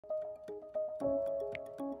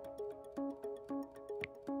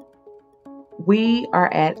We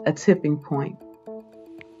are at a tipping point.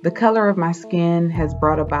 The color of my skin has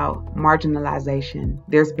brought about marginalization.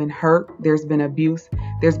 There's been hurt, there's been abuse,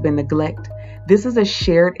 there's been neglect. This is a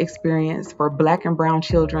shared experience for Black and brown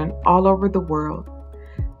children all over the world.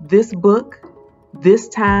 This book, this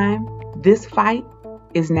time, this fight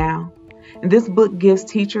is now. And this book gives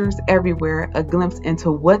teachers everywhere a glimpse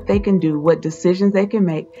into what they can do, what decisions they can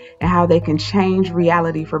make, and how they can change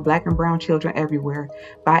reality for Black and brown children everywhere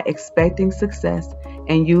by expecting success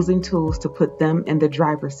and using tools to put them in the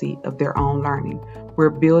driver's seat of their own learning. We're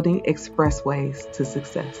building expressways to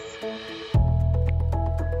success.